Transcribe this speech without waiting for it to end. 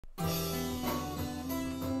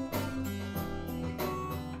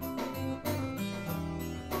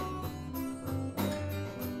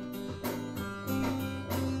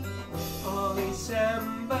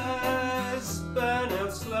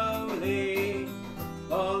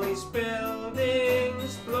these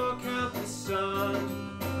buildings block out the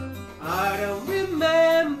sun. I don't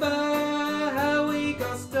remember how we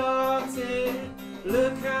got started.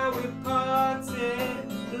 Look how we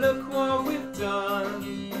parted, look what we've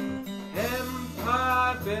done.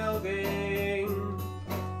 Empire building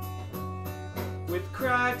with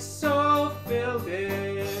cracks all filled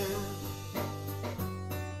in.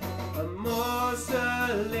 A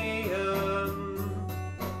mausoleum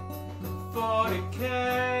for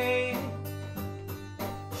decay.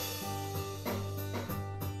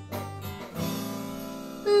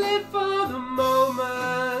 Live for the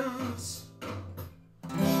moment,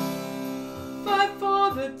 fight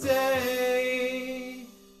for the day.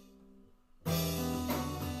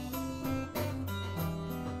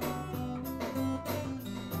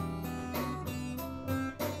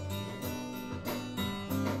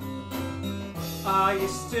 Are you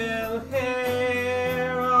still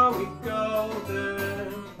here? Are we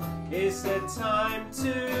golden? Is it time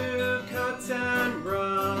to cut and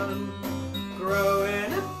run?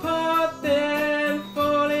 Growing apart then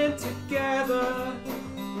falling together.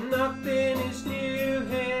 Nothing is new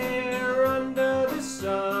here under the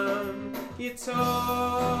sun. You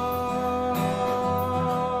talk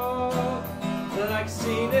like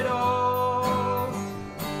seen it all.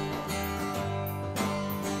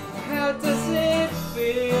 How does it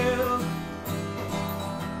feel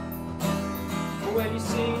when you've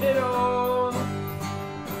seen it all?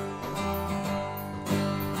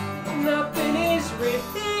 Nothing is real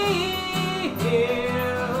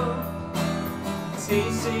till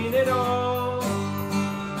you've seen it all.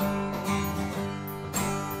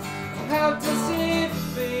 How does it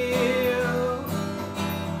feel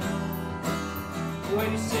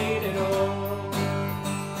when you've seen it all?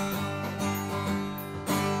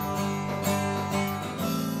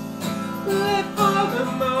 Live for the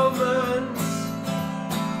moment,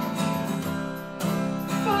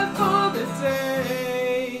 fight for the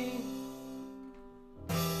day.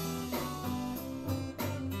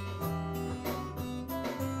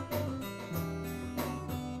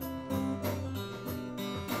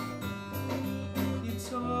 You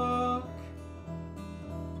talk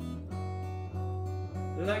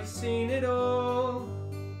like seen it all.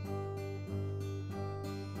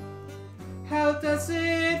 How does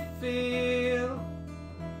it feel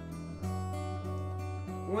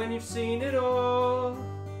when you've seen it all?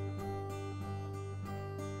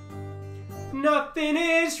 Nothing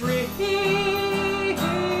is real